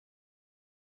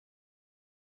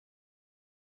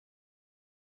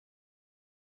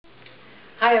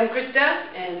Hi, I'm Krista,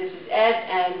 and this is Ed,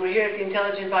 and we're here at the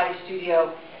Intelligent Body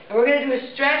Studio. And we're going to do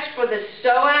a stretch for the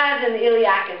psoas and the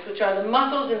iliacus, which are the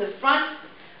muscles in the front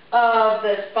of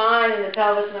the spine and the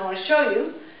pelvis, and I want to show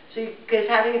you, because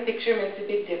having a picture makes a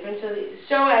big difference. So the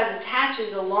psoas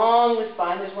attaches along the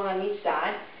spine, there's one on each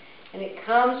side, and it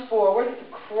comes forward,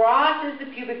 crosses the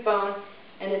pubic bone,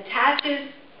 and attaches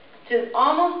to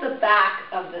almost the back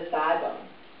of the thigh bone.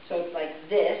 So it's like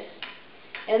this.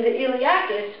 And the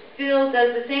iliacus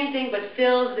does the same thing, but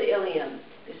fills the ilium.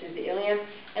 This is the ilium.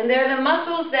 And they're the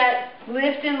muscles that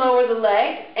lift and lower the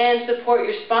leg and support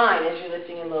your spine as you're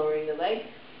lifting and lowering the leg.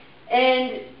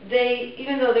 And they,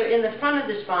 even though they're in the front of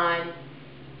the spine,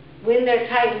 when they're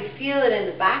tight, we feel it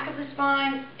in the back of the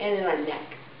spine and in our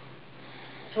neck.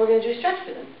 So we're going to do a stretch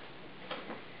for them.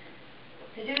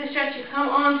 To do the stretch, you come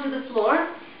onto the floor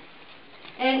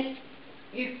and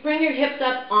you bring your hips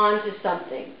up onto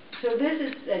something. So this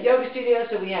is a yoga studio,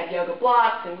 so we have yoga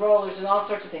blocks and rollers and all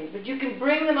sorts of things. But you can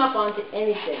bring them up onto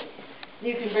anything.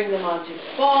 You can bring them onto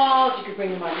balls, you can bring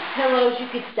them onto pillows, you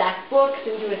could stack books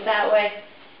and do it that way.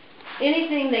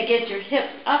 Anything that gets your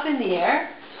hips up in the air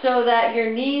so that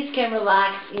your knees can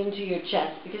relax into your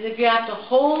chest. Because if you have to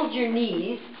hold your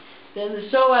knees, then the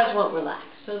psoas won't relax.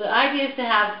 So the idea is to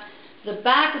have the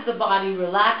back of the body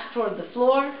relaxed toward the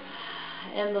floor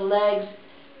and the legs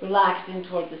relaxed in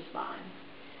toward the spine.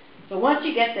 So once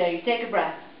you get there, you take a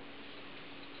breath.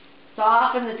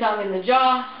 Soften the tongue and the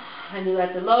jaw, and you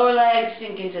let the lower legs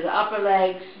sink into the upper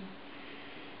legs.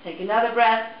 Take another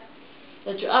breath.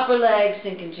 Let your upper legs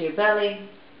sink into your belly.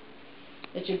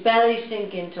 Let your belly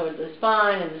sink in toward the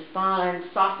spine, and the spine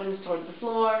softens toward the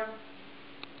floor.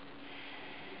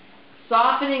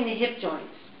 Softening the hip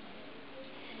joints.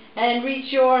 And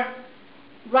reach your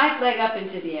right leg up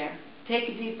into the air. Take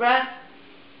a deep breath.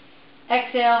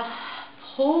 Exhale.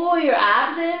 Pull your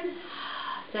abs in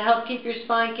to help keep your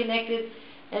spine connected,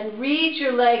 and reach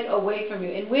your leg away from you.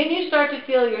 And when you start to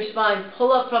feel your spine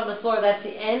pull up from the floor, that's the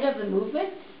end of the movement,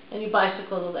 and you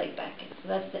bicycle the leg back in. So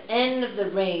that's the end of the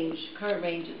range, current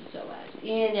range of the psoas.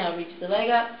 Inhale, reach the leg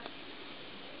up.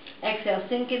 Exhale,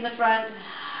 sink in the front.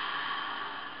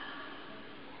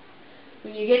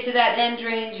 When you get to that end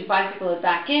range, you bicycle it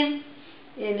back in.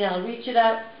 Inhale, reach it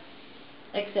up.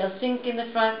 Exhale, sink in the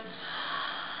front.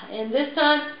 And this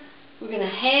time, we're going to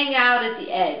hang out at the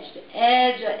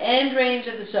end range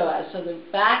of the psoas. So the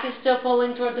back is still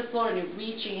pulling toward the floor, and you're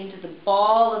reaching into the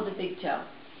ball of the big toe.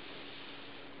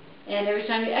 And every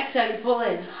time you exhale, you pull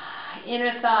in.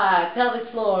 Inner thigh,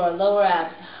 pelvic floor, lower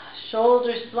abs.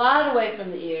 Shoulders slide away from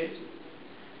the ears.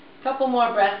 Couple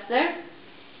more breaths there.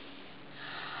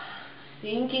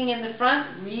 Sinking in the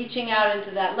front, reaching out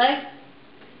into that leg.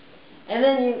 And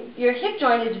then your hip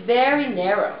joint is very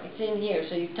narrow. It's in here.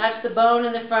 So you touch the bone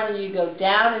in the front and you go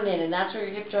down and in, and that's where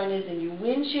your hip joint is. And you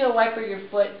windshield wiper your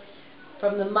foot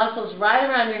from the muscles right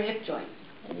around your hip joint.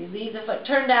 And you leave the foot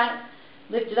turned out,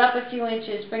 lift it up a few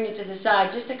inches, bring it to the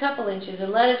side just a couple inches,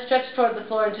 and let it stretch toward the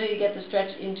floor until you get the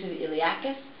stretch into the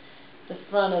iliacus, the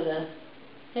front of the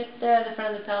hip there, the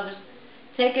front of the pelvis.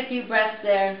 Take a few breaths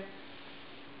there.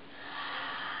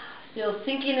 Still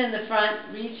sinking in the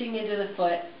front, reaching into the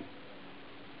foot.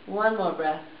 One more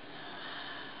breath.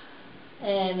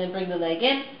 And then bring the leg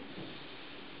in.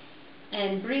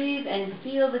 And breathe and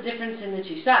feel the difference in the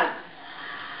two sides.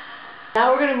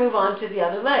 Now we're going to move on to the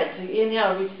other leg. So you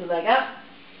inhale, reach the leg up.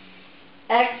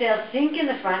 Exhale, sink in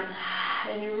the front.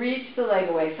 And you reach the leg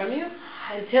away from you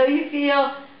until you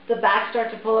feel the back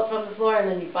start to pull up from the floor, and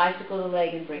then you bicycle the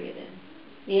leg and bring it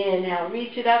in. Inhale,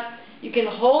 reach it up. You can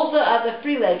hold the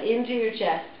free leg into your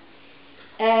chest.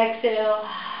 Exhale,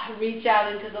 reach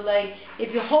out into the leg.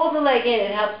 If you hold the leg in,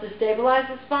 it helps to stabilize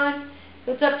the spine.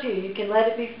 So it's up to you. You can let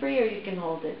it be free or you can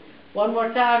hold it. One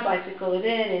more time, bicycle it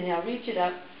in. Inhale, reach it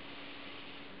up.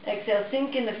 Exhale,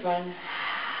 sink in the front.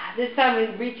 This time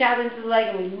we reach out into the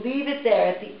leg and we leave it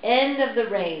there at the end of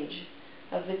the range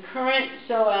of the current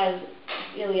psoas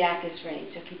iliacus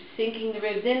range. So keep sinking the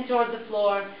ribs in toward the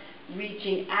floor,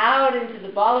 reaching out into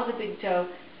the ball of the big toe,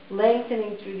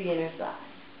 lengthening through the inner thigh.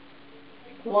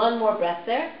 One more breath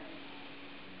there.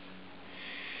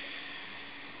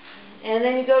 And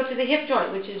then you go to the hip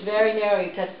joint, which is very narrow.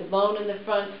 You touch the bone in the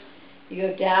front. You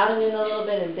go down and in a little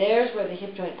bit, and there's where the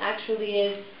hip joint actually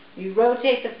is. You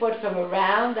rotate the foot from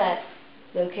around that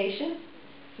location.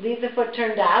 Leave the foot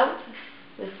turned out.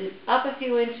 Lift it up a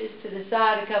few inches to the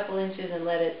side, a couple inches, and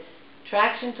let it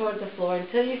traction towards the floor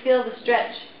until you feel the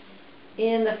stretch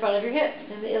in the front of your hip,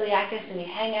 in the iliacus, and you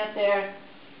hang out there.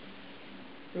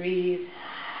 Breathe.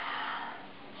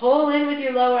 Pull in with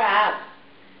your lower abs.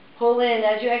 Pull in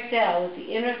as you exhale with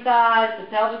the inner thighs, the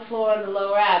pelvic floor, and the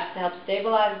lower abs to help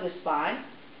stabilize the spine.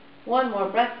 One more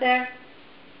breath there.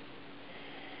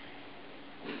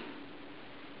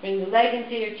 Bring the leg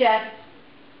into your chest.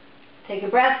 Take a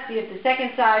breath, see if the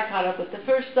second side caught up with the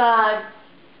first side.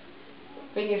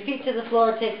 Bring your feet to the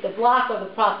floor, take the block or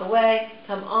the prop away.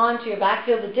 Come onto your back,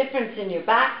 feel the difference in your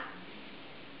back.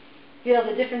 Feel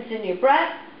the difference in your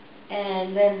breath.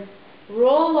 And then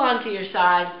roll onto your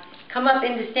side. Come up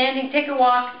into standing, take a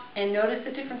walk, and notice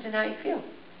the difference in how you feel.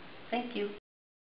 Thank you.